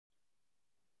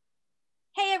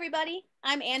everybody.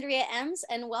 I'm Andrea Ems,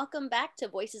 and welcome back to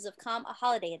Voices of Calm, a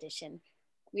holiday edition.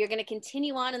 We are going to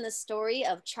continue on in the story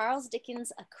of Charles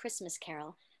Dickens' A Christmas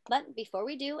Carol. But before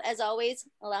we do, as always,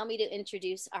 allow me to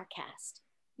introduce our cast.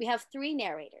 We have three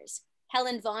narrators: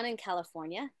 Helen Vaughan in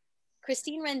California,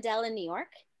 Christine Rendel in New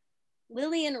York,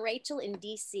 Lillian Rachel in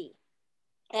DC.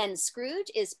 And Scrooge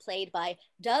is played by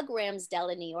Doug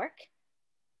Ramsdell in New York.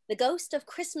 The Ghost of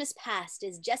Christmas Past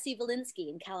is Jesse Vilinsky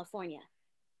in California.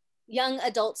 Young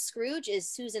adult Scrooge is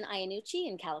Susan Ianucci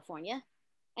in California.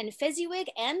 And Fezziwig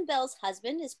and Belle's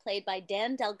husband is played by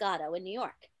Dan Delgado in New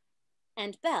York.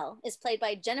 And Belle is played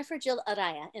by Jennifer Jill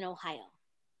Araya in Ohio.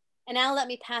 And now let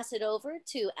me pass it over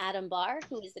to Adam Barr,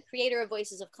 who is the creator of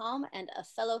Voices of Calm and a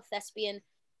fellow thespian.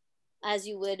 As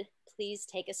you would, please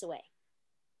take us away.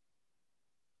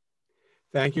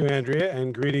 Thank you, Andrea,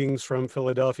 and greetings from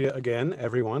Philadelphia again,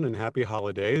 everyone, and happy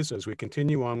holidays as we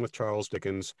continue on with Charles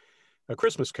Dickens' A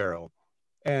Christmas Carol.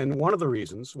 And one of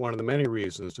the many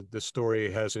reasons that this story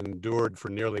has endured for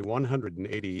nearly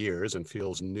 180 years and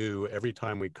feels new every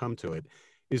time we come to it,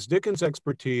 is Dickens'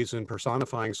 expertise in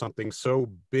personifying something so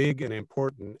big and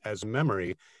important as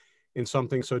memory in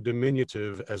something so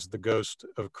diminutive as the ghost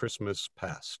of Christmas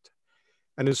past.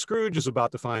 And as Scrooge is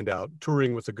about to find out,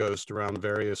 touring with the ghost around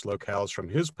various locales from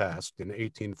his past in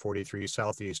 1843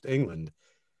 Southeast England,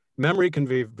 memory can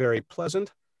be very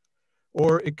pleasant,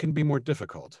 or it can be more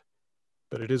difficult,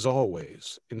 but it is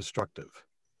always instructive.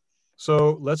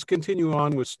 So let's continue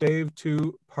on with Stave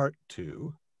 2, Part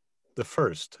 2, the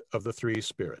first of the three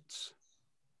spirits.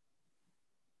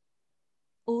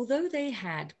 Although they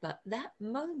had but that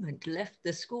moment left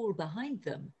the school behind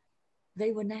them,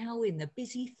 they were now in the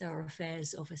busy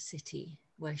thoroughfares of a city,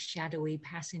 where shadowy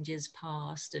passengers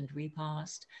passed and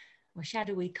repassed, where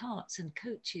shadowy carts and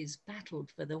coaches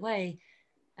battled for the way,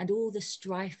 and all the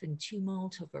strife and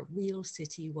tumult of a real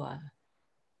city were.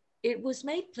 It was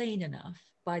made plain enough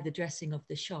by the dressing of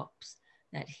the shops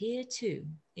that here too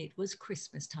it was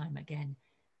Christmas time again,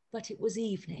 but it was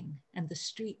evening and the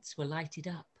streets were lighted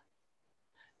up.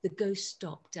 The ghost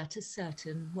stopped at a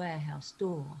certain warehouse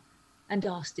door and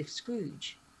asked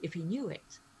if he knew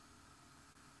it.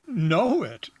 Know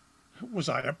it? Was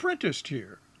I apprenticed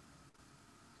here?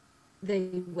 They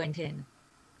went in,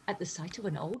 at the sight of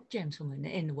an old gentleman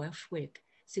in Welsh wig,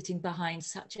 sitting behind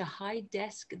such a high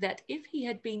desk that if he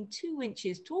had been 2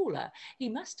 inches taller, he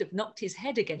must have knocked his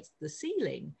head against the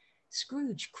ceiling.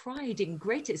 Scrooge cried in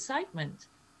great excitement.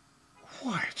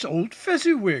 Why, it's old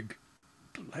Fezziwig!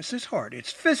 Bless his heart,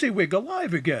 it's Fezziwig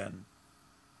alive again!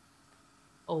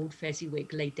 Old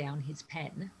Fezziwig laid down his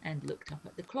pen and looked up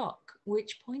at the clock,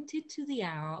 which pointed to the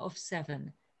hour of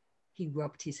 7. He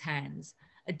rubbed his hands,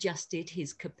 adjusted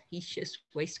his capacious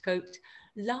waistcoat,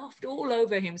 laughed all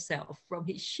over himself from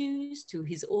his shoes to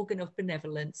his organ of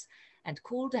benevolence, and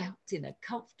called out in a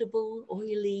comfortable,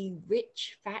 oily,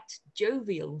 rich, fat,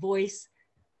 jovial voice,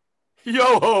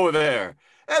 Yo-ho there!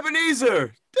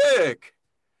 Ebenezer! Dick!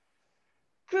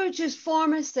 Scrooge's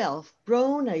former self,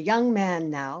 grown a young man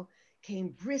now, came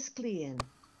briskly in,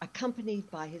 accompanied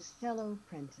by his fellow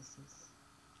prentices.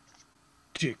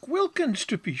 Dick Wilkins,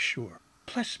 to be sure.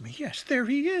 Bless me, yes, there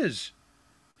he is.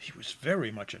 He was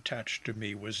very much attached to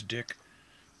me, was Dick.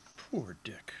 Poor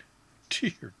Dick.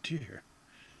 Dear, dear.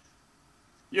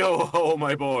 Yo-ho,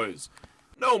 my boys.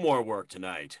 No more work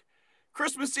tonight.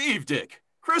 Christmas Eve, Dick.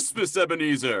 Christmas,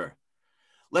 Ebenezer.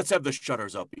 Let's have the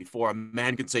shutters up before a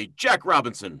man can say Jack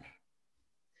Robinson.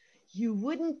 You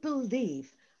wouldn't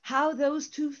believe how those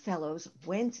two fellows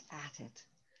went at it.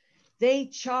 They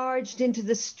charged into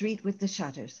the street with the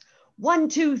shutters. 1,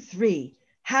 2, 3,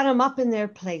 had 'em up in their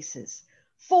places.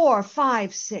 4,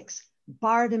 5, 6,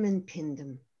 barred 'em and pinned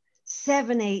 'em.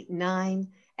 7, 8,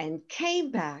 9, and came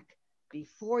back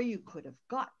before you could have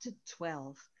got to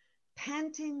 12,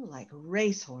 panting like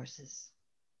racehorses.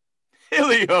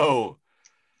 Hilly-ho!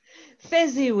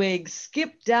 Fezziwig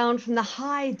skipped down from the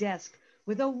high desk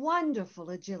with a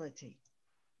wonderful agility.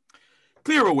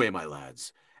 Clear away, my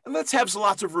lads, and let's have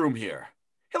lots of room here.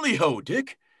 Hilly-ho,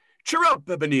 Dick. Cheer up,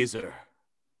 Ebenezer.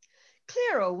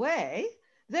 Clear away?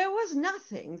 There was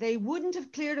nothing they wouldn't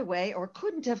have cleared away or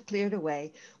couldn't have cleared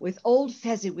away with old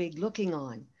Fezziwig looking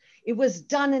on. It was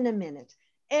done in a minute.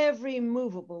 Every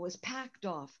movable was packed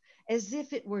off as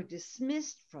if it were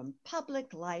dismissed from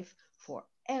public life for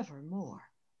evermore.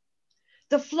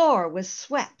 The floor was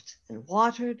swept and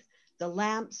watered, the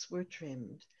lamps were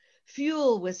trimmed.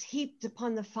 Fuel was heaped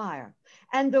upon the fire,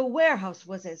 and the warehouse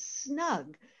was as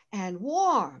snug and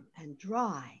warm and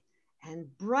dry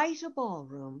and bright a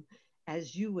ballroom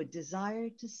as you would desire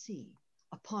to see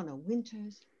upon a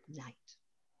winter's night.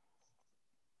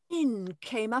 In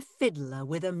came a fiddler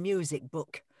with a music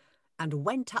book, and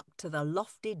went up to the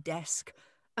lofty desk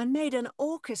and made an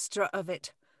orchestra of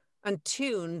it and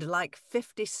tuned like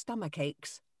 50 stomach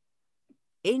aches.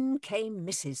 In came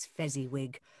Mrs.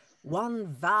 Fezziwig, one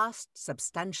vast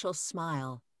substantial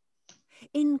smile.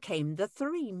 In came the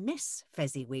 3 Miss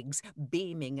Fezziwigs,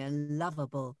 beaming and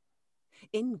lovable.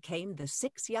 In came the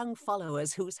 6 young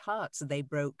followers whose hearts they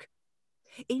broke.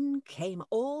 In came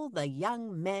all the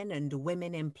young men and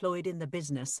women employed in the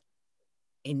business.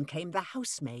 In came the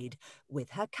housemaid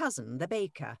with her cousin, the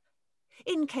baker.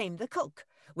 In came the cook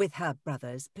with her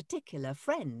brother's particular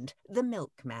friend, the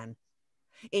milkman.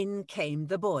 In came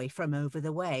the boy from over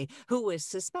the way, who was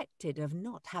suspected of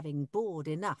not having board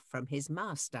enough from his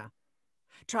master,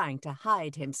 trying to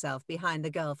hide himself behind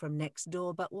the girl from next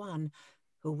door but one,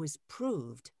 who was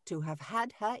proved to have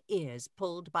had her ears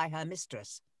pulled by her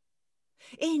mistress.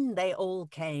 In they all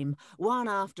came, one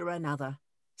after another,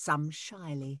 some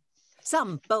shyly,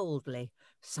 some boldly,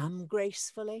 some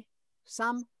gracefully,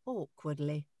 some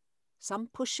awkwardly, some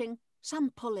pushing,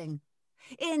 some pulling.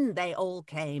 In they all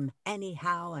came,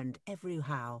 anyhow and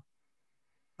everyhow.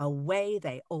 Away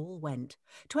they all went,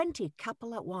 20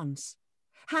 couple at once,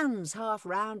 hands half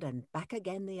round and back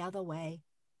again the other way,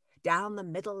 down the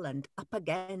middle and up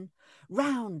again,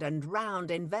 round and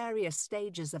round in various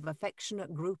stages of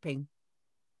affectionate grouping.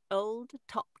 Old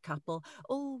top couple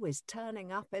always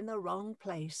turning up in the wrong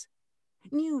place.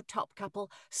 New top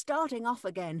couple starting off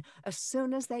again as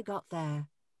soon as they got there.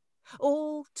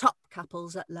 All top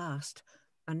couples at last,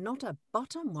 and not a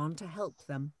bottom one to help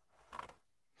them.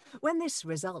 When this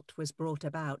result was brought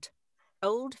about,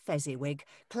 old Fezziwig,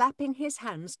 clapping his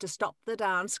hands to stop the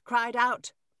dance, cried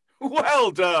out,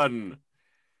 "Well done!"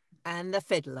 and the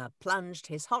fiddler plunged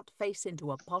his hot face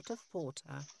into a pot of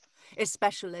porter,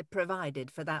 especially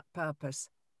provided for that purpose.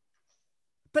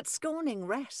 But scorning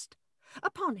rest,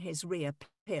 upon his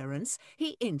reappearance,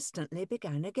 he instantly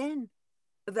began again,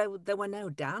 though there were no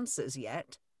dancers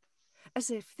yet, as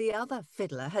if the other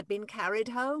fiddler had been carried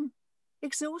home,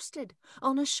 exhausted,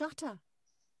 on a shutter,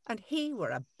 and he were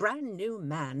a brand new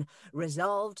man,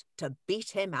 resolved to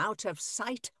beat him out of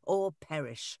sight or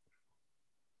perish.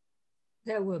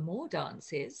 There were more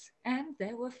dances, and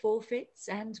there were forfeits,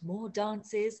 and more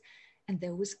dances, and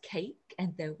there was cake,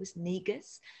 and there was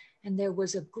negus, and there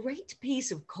was a great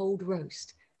piece of cold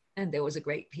roast, and there was a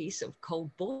great piece of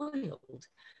cold boiled,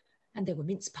 and there were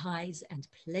mince pies and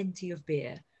plenty of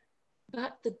beer.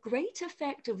 But the great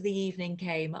effect of the evening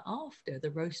came after the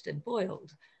roast and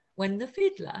boiled, when the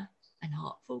fiddler, an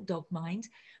artful dog mind,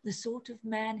 the sort of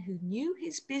man who knew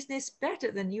his business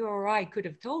better than you or I could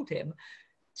have told him,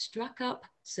 struck up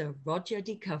Sir Roger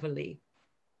de Coverley.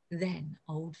 Then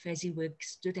old Fezziwig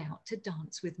stood out to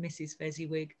dance with Mrs.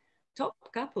 Fezziwig,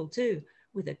 top couple too,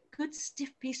 with a good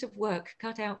stiff piece of work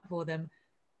cut out for them,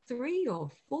 3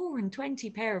 or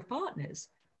 24 pair of partners,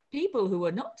 people who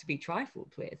were not to be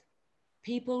trifled with,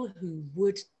 people who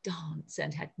would dance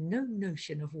and had no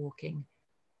notion of walking.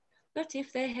 But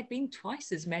if there had been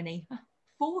twice as many,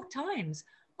 4 times,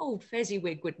 old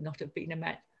Fezziwig would not have been a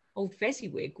match. Old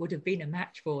Fezziwig would have been a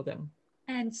match for them,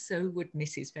 and so would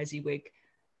Mrs. Fezziwig.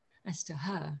 As to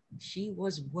her, she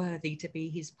was worthy to be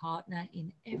his partner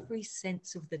in every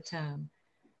sense of the term.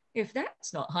 If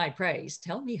that's not high praise,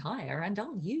 tell me higher, and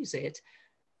I'll use it.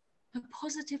 A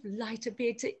positive light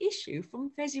appeared to issue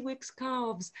from Fezziwig's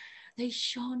calves. They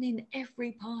shone in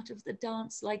every part of the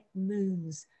dance like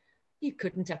moons. You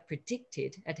couldn't have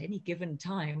predicted at any given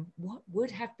time what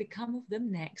would have become of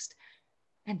them next.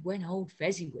 And when old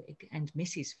Fezziwig and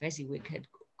Mrs. Fezziwig had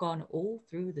gone all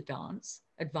through the dance,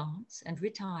 advance and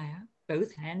retire,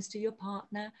 both hands to your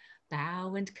partner,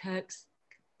 bow and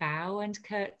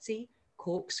curtsy,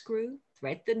 corkscrew,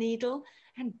 thread the needle,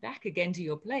 and back again to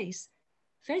your place,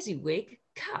 Fezziwig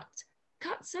cut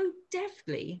so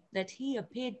deftly that he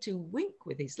appeared to wink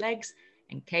with his legs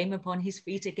and came upon his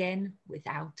feet again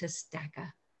without a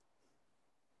stagger.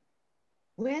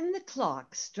 When the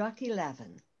clock struck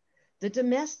 11, the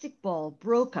domestic ball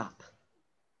broke up.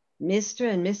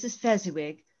 Mr. and Mrs.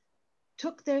 Fezziwig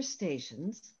took their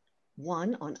stations,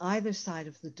 one on either side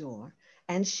of the door,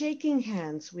 and shaking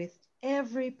hands with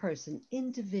every person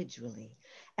individually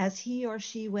as he or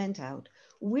she went out,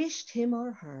 wished him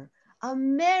or her a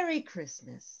Merry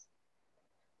Christmas.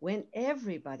 When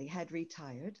everybody had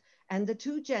retired, and the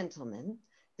 2 gentlemen,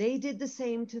 they did the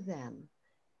same to them,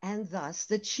 and thus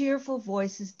the cheerful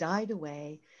voices died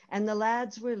away, and the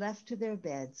lads were left to their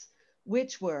beds,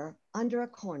 which were under a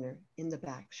corner in the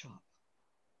back shop.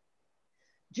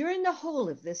 During the whole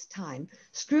of this time,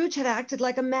 Scrooge had acted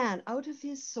like a man out of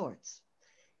his sorts.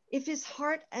 If his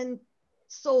heart and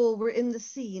soul were in the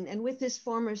scene and with his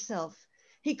former self,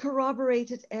 He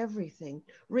corroborated everything,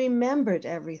 remembered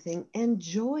everything,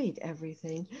 enjoyed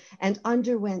everything, and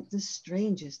underwent the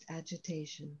strangest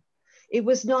agitation. It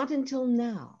was not until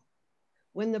now,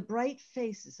 when the bright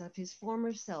faces of his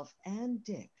former self and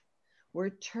Dick were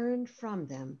turned from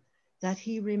them, that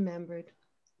he remembered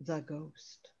the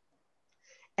ghost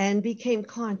and became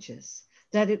conscious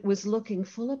that it was looking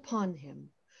full upon him,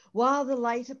 while the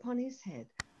light upon his head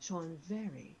shone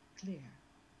very clear.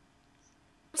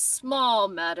 A small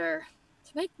matter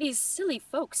to make these silly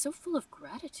folk so full of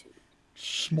gratitude.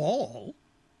 Small?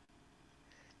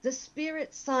 The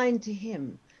spirit signed to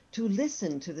him to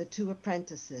listen to the two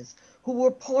apprentices who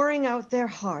were pouring out their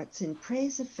hearts in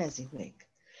praise of Fezziwig,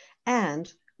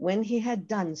 and when he had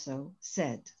done so,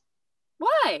 said,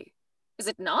 Why? Is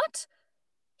it not?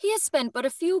 He has spent but a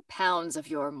few pounds of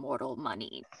your mortal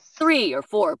money, 3 or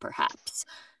 4 perhaps.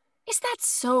 Is that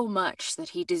so much that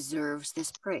he deserves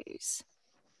this praise?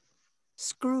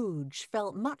 Scrooge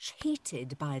felt much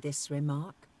heated by this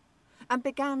remark, and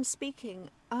began speaking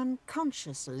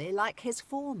unconsciously like his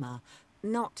former,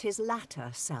 not his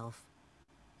latter self.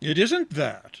 It isn't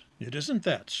that. It isn't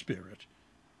that, Spirit.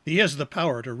 He has the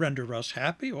power to render us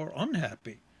happy or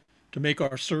unhappy, to make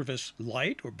our service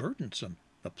light or burdensome,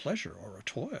 a pleasure or a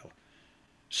toil.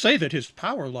 Say that his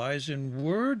power lies in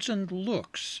words and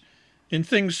looks, in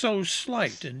things so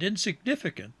slight and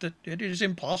insignificant that it is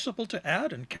impossible to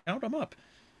add and count them up.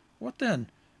 What then?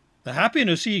 The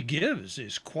happiness he gives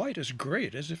is quite as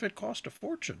great as if it cost a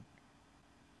fortune.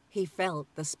 He felt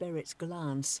the spirit's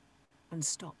glance and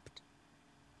stopped.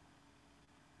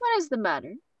 What is the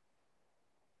matter?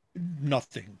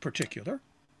 Nothing particular.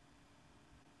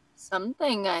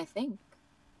 Something, I think.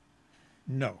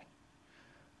 No.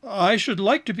 I should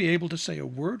like to be able to say a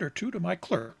word or two to my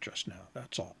clerk just now,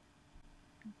 that's all.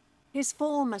 His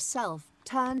former self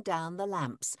turned down the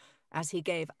lamps as he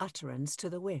gave utterance to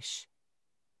the wish,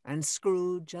 and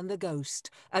Scrooge and the ghost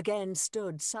again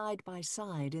stood side by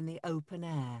side in the open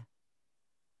air.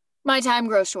 My time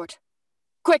grows short.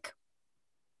 Quick!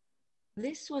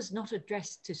 This was not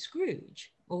addressed to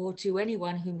Scrooge or to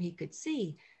anyone whom he could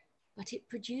see, but it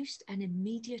produced an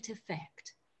immediate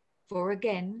effect, for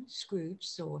again Scrooge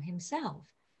saw himself.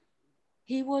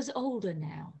 He was older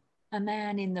now, a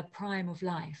man in the prime of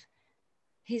life.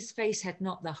 His face had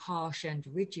not the harsh and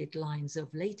rigid lines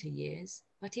of later years,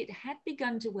 but it had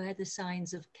begun to wear the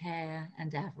signs of care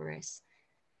and avarice.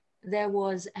 There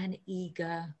was an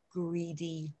eager,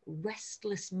 greedy,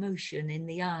 restless motion in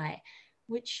the eye,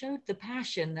 which showed the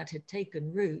passion that had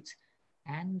taken root,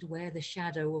 and where the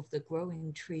shadow of the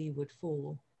growing tree would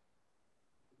fall.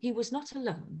 He was not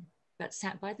alone, but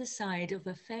sat by the side of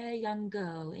a fair young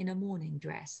girl in a morning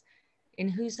dress, in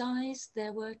whose eyes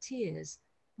there were tears,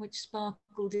 which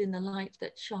sparkled in the light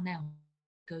that shone out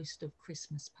the ghost of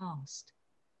Christmas past.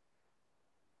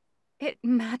 It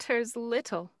matters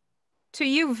little. To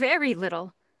you, very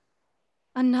little.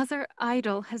 Another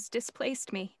idol has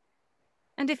displaced me.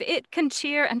 And if it can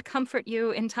cheer and comfort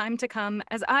you in time to come,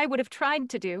 as I would have tried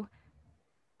to do,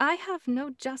 I have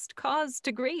no just cause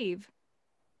to grieve.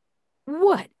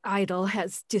 What idol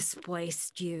has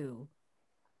displaced you?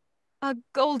 A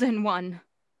golden one.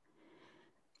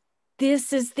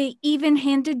 This is the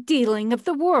even-handed dealing of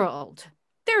the world.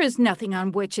 There is nothing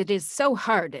on which it is so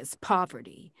hard as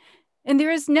poverty, and there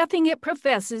is nothing it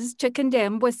professes to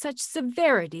condemn with such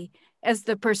severity as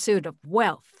the pursuit of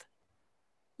wealth.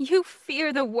 You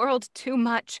fear the world too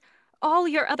much. All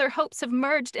your other hopes have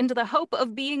merged into the hope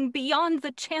of being beyond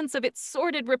the chance of its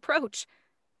sordid reproach.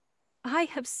 I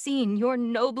have seen your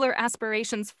nobler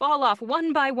aspirations fall off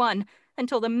one by one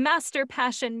until the master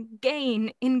passion,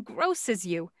 gain, engrosses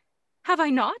you. Have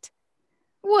I not?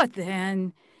 What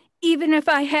then? Even if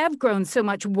I have grown so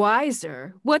much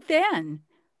wiser, what then?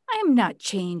 I am not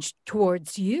changed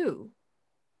towards you.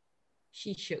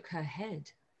 She shook her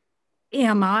head.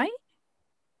 Am I?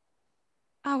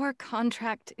 Our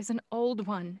contract is an old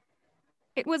one.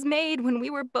 It was made when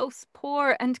we were both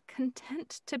poor and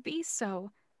content to be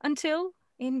so, until,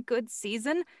 in good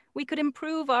season, we could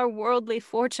improve our worldly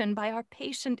fortune by our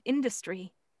patient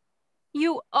industry.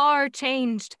 You are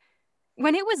changed.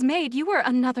 When it was made, you were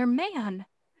another man.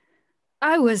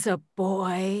 I was a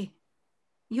boy.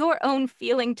 Your own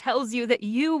feeling tells you that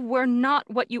you were not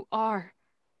what you are.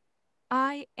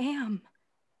 I am.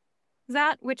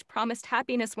 That which promised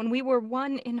happiness when we were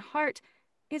one in heart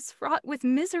is fraught with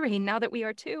misery now that we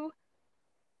are two.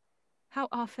 How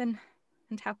often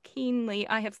and how keenly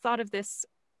I have thought of this,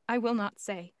 I will not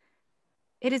say.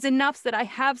 It is enough that I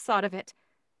have thought of it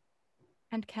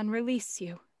and can release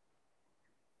you.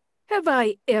 Have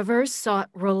I ever sought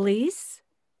release?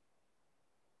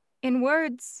 In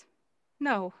words,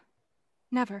 No,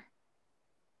 never.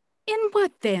 In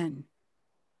what then?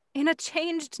 In a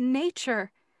changed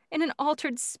nature, in an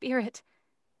altered spirit,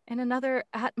 in another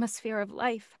atmosphere of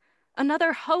life,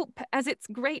 another hope as its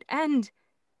great end,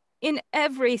 in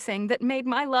everything that made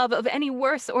my love of any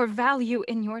worth or value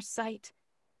in your sight.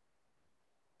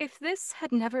 If this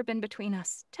had never been between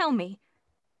us, tell me,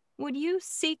 would you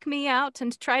seek me out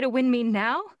and try to win me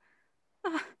now?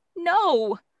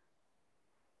 No!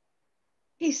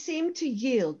 He seemed to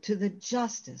yield to the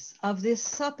justice of this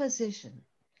supposition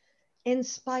in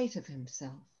spite of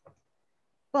himself.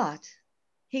 But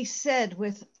he said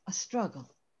with a struggle,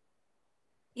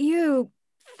 You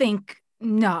think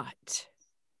not.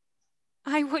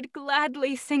 I would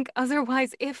gladly think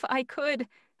otherwise if I could.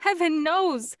 Heaven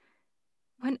knows!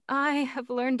 When I have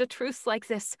learned a truth like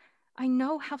this, I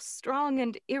know how strong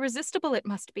and irresistible it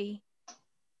must be.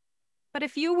 But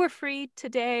if you were free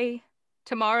today,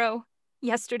 tomorrow,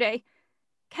 yesterday,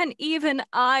 can even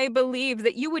I believe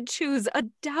that you would choose a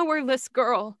dowerless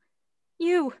girl?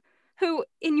 You, who,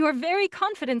 in your very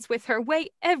confidence with her, weigh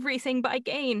everything by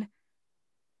gain.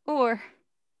 Or,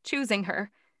 choosing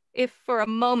her, if for a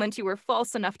moment you were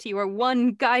false enough to your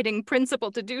one guiding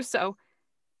principle to do so,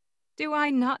 do I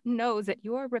not know that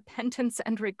your repentance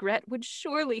and regret would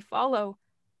surely follow?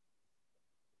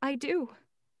 I do,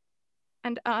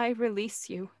 and I release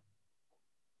you.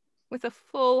 With a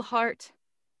full heart,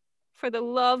 for the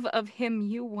love of him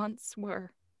you once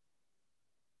were.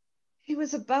 he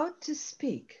was about to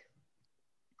speak,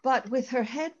 but with her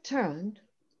head turned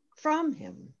from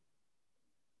him,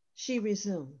 she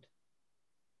resumed.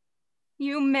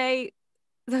 You may,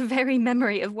 the very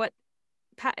memory of what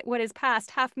is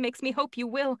past half makes me hope you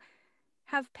will,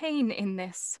 have pain in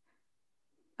this.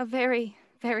 A very,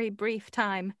 very brief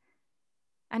time.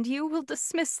 And you will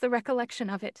dismiss the recollection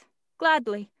of it,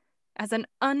 gladly, as an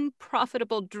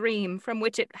unprofitable dream from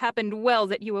which it happened well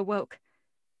that you awoke.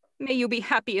 May you be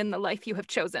happy in the life you have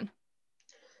chosen.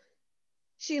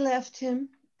 She left him,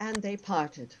 and they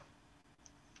parted.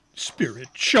 Spirit,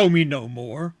 show me no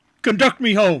more. Conduct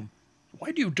me home.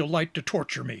 Why do you delight to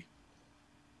torture me?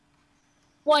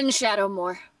 One shadow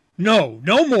more. No,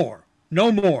 no more.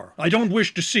 No more. I don't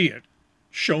wish to see it.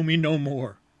 Show me no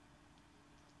more.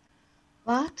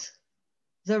 But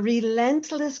the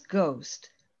relentless ghost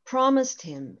pressed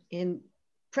him in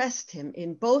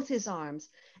both his arms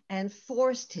and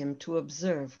forced him to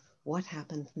observe what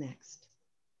happened next.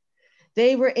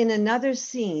 They were in another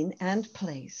scene and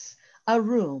place, a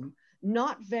room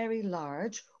not very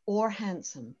large or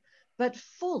handsome, but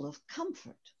full of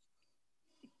comfort.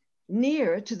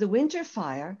 Near to the winter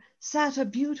fire sat a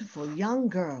beautiful young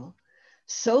girl,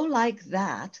 so like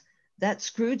that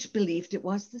Scrooge believed it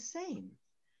was the same.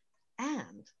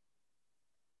 And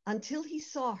until he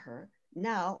saw her,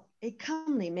 now a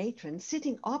comely matron,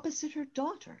 sitting opposite her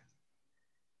daughter.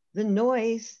 The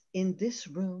noise in this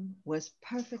room was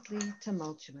perfectly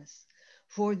tumultuous,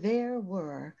 for there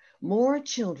were more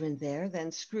children there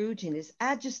than Scrooge in his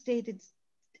agitated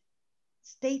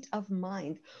state of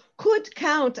mind could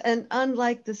count, and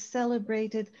unlike the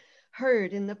celebrated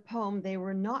herd in the poem, they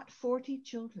were not 40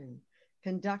 children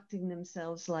conducting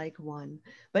themselves like one,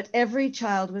 but every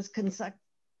child was conducting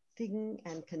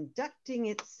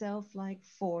itself like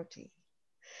 40.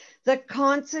 The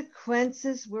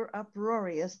consequences were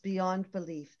uproarious beyond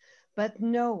belief, but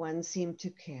no one seemed to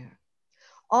care.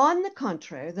 On the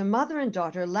contrary, the mother and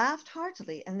daughter laughed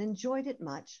heartily and enjoyed it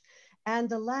much, and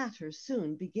the latter,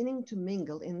 soon beginning to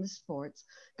mingle in the sports,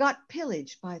 got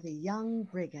pillaged by the young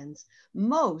brigands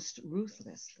most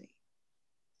ruthlessly.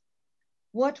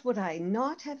 What would I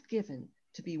not have given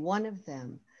to be one of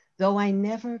them, though I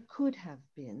never could have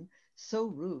been so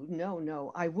rude?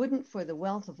 No, I wouldn't for the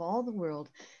wealth of all the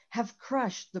world have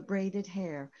crushed the braided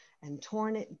hair and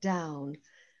torn it down.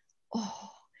 Oh,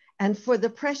 and for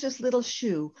the precious little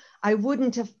shoe, I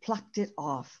wouldn't have plucked it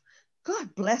off.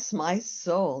 God bless my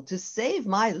soul, to save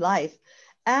my life.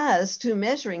 As to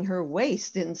measuring her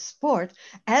waist in sport,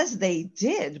 as they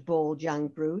did, bold young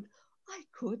brood, I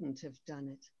couldn't have done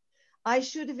it. I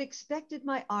should have expected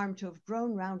my arm to have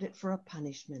grown round it for a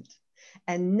punishment,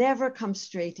 and never come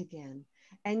straight again.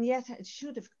 And yet it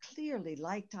should have clearly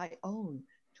liked, I own,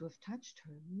 to have touched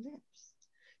her lips,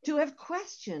 to have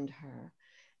questioned her,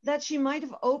 that she might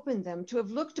have opened them, to have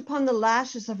looked upon the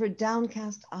lashes of her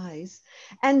downcast eyes,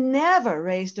 and never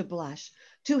raised a blush,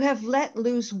 to have let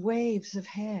loose waves of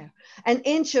hair, an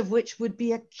inch of which would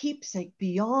be a keepsake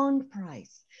beyond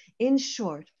price. In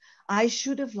short, I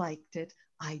should have liked it,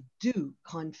 I do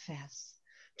confess,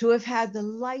 to have had the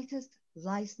lightest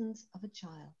license of a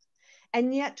child,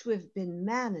 and yet to have been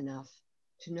man enough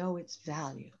to know its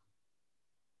value.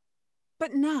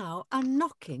 But now a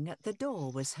knocking at the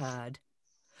door was heard,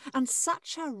 and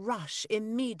such a rush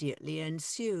immediately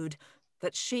ensued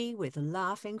that she, with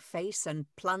laughing face and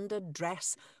plundered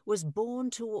dress, was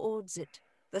borne towards it,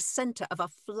 the centre of a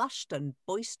flushed and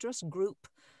boisterous group,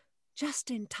 just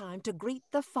in time to greet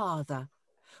the father,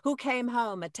 who came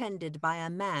home attended by a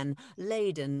man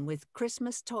laden with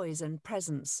Christmas toys and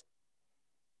presents.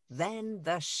 Then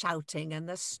the shouting and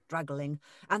the struggling,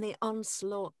 and the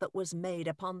onslaught that was made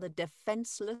upon the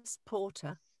defenceless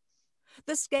porter,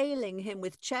 the scaling him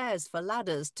with chairs for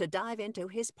ladders to dive into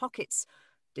his pockets,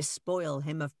 despoil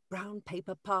him of brown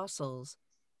paper parcels,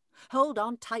 hold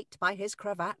on tight by his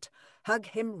cravat, hug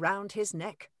him round his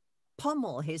neck,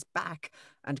 pommel his back,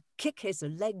 and kick his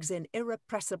legs in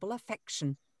irrepressible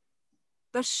affection.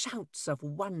 The shouts of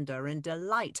wonder and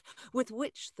delight with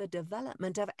which the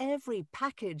development of every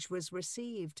package was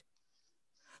received.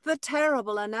 The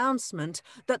terrible announcement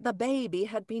that the baby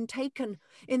had been taken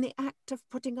in the act of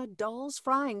putting a doll's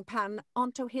frying pan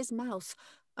onto his mouth,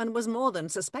 and was more than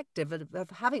suspected of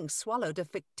having swallowed a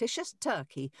fictitious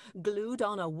turkey glued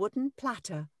on a wooden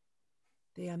platter.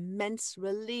 The immense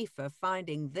relief of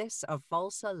finding this a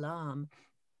false alarm.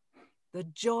 The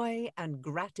joy and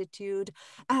gratitude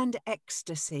and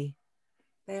ecstasy,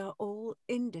 they are all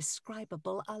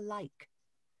indescribable alike.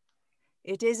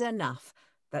 It is enough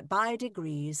that by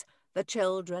degrees the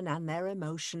children and their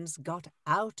emotions got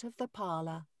out of the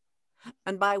parlour,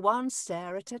 and by one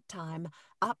stair at a time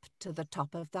up to the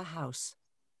top of the house,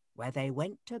 where they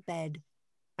went to bed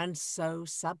and so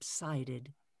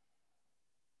subsided.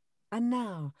 And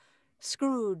now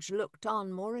Scrooge looked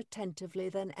on more attentively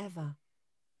than ever,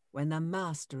 when the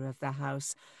master of the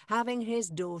house, having his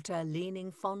daughter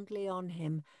leaning fondly on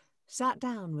him, sat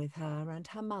down with her and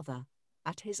her mother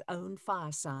at his own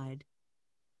fireside.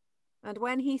 And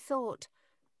when he thought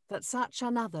that such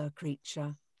another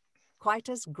creature, quite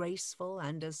as graceful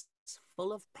and as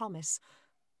full of promise,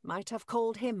 might have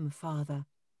called him father,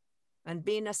 and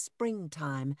been a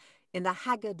springtime in the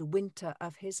haggard winter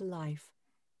of his life,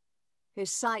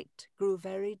 his sight grew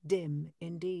very dim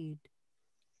indeed.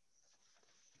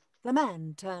 The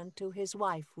man turned to his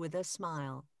wife with a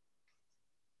smile.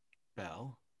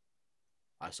 Belle,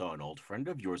 I saw an old friend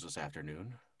of yours this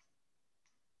afternoon.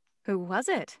 Who was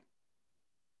it?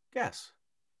 Guess.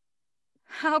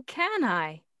 How can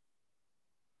I?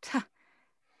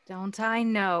 Don't I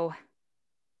know?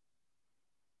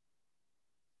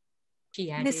 She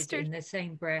added Mr. in the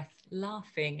same breath,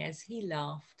 laughing as he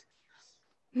laughed.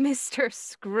 Mr.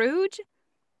 Scrooge?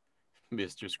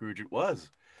 Mr. Scrooge it was.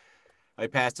 I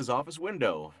passed his office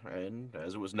window, and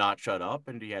as it was not shut up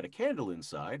and he had a candle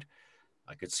inside,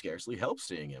 I could scarcely help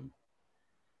seeing him.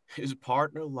 His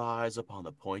partner lies upon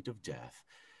the point of death,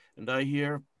 and I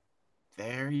hear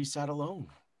there he sat alone.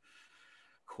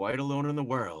 Quite alone in the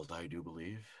world, I do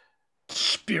believe.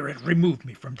 Spirit, remove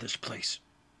me from this place.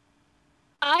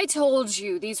 I told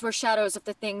you these were shadows of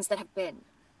the things that have been.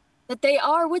 That they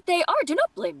are what they are. Do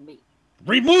not blame me.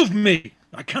 Remove me!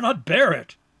 I cannot bear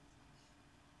it.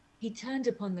 He turned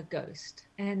upon the ghost,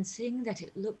 and seeing that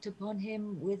it looked upon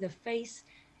him with a face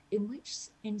in which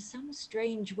in some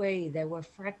strange way there were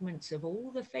fragments of all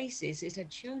the faces it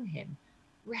had shown him,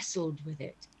 wrestled with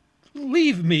it.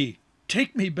 Leave me!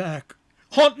 Take me back!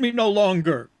 Haunt me no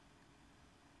longer!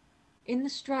 In the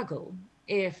struggle,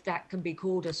 if that can be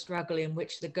called a struggle in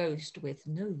which the ghost, with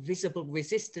no visible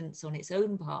resistance on its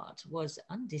own part, was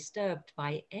undisturbed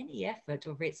by any effort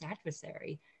of its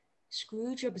adversary,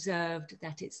 Scrooge observed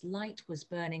that its light was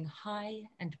burning high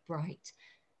and bright,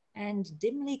 and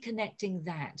dimly connecting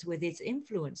that with its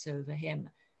influence over him,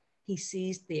 he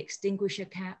seized the extinguisher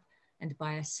cap and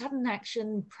by a sudden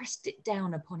action pressed it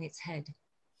down upon its head.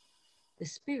 The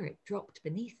spirit dropped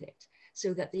beneath it,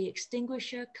 so that the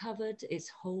extinguisher covered its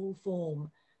whole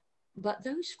form. But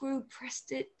though Scrooge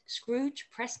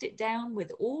pressed it down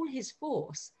with all his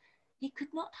force, he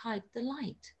could not hide the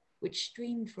light, which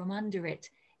streamed from under it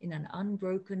in an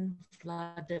unbroken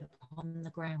flood upon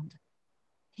the ground.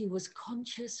 He was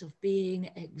conscious of being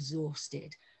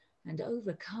exhausted and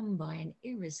overcome by an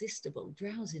irresistible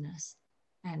drowsiness,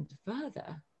 and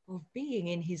further, of being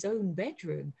in his own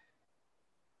bedroom.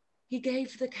 He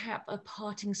gave the cap a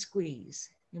parting squeeze,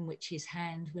 in which his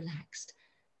hand relaxed,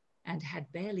 and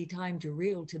had barely time to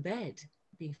reel to bed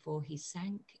before he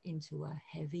sank into a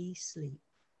heavy sleep.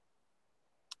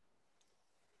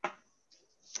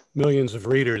 Millions of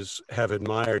readers have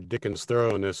admired Dickens'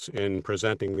 thoroughness in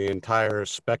presenting the entire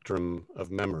spectrum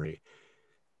of memory.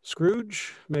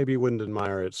 Scrooge maybe wouldn't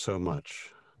admire it so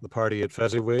much. The party at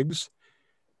Fezziwig's,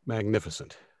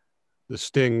 magnificent. The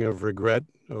sting of regret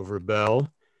over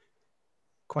Belle,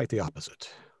 quite the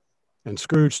opposite. and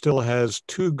Scrooge still has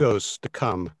 2 ghosts to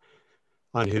come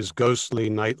on his ghostly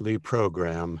nightly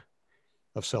program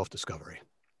of self-discovery.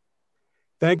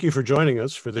 Thank you for joining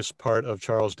us for this part of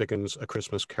Charles Dickens' A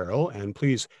Christmas Carol, and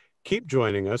please keep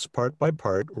joining us part by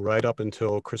part right up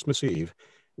until Christmas Eve,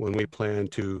 when we plan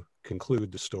to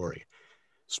conclude the story.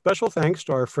 Special thanks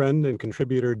to our friend and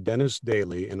contributor Dennis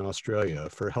Daly in Australia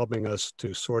for helping us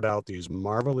to sort out these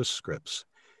marvelous scripts.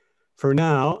 For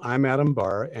now, I'm Adam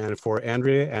Barr, and for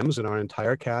Andrea Ems and our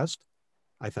entire cast,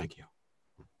 I thank you.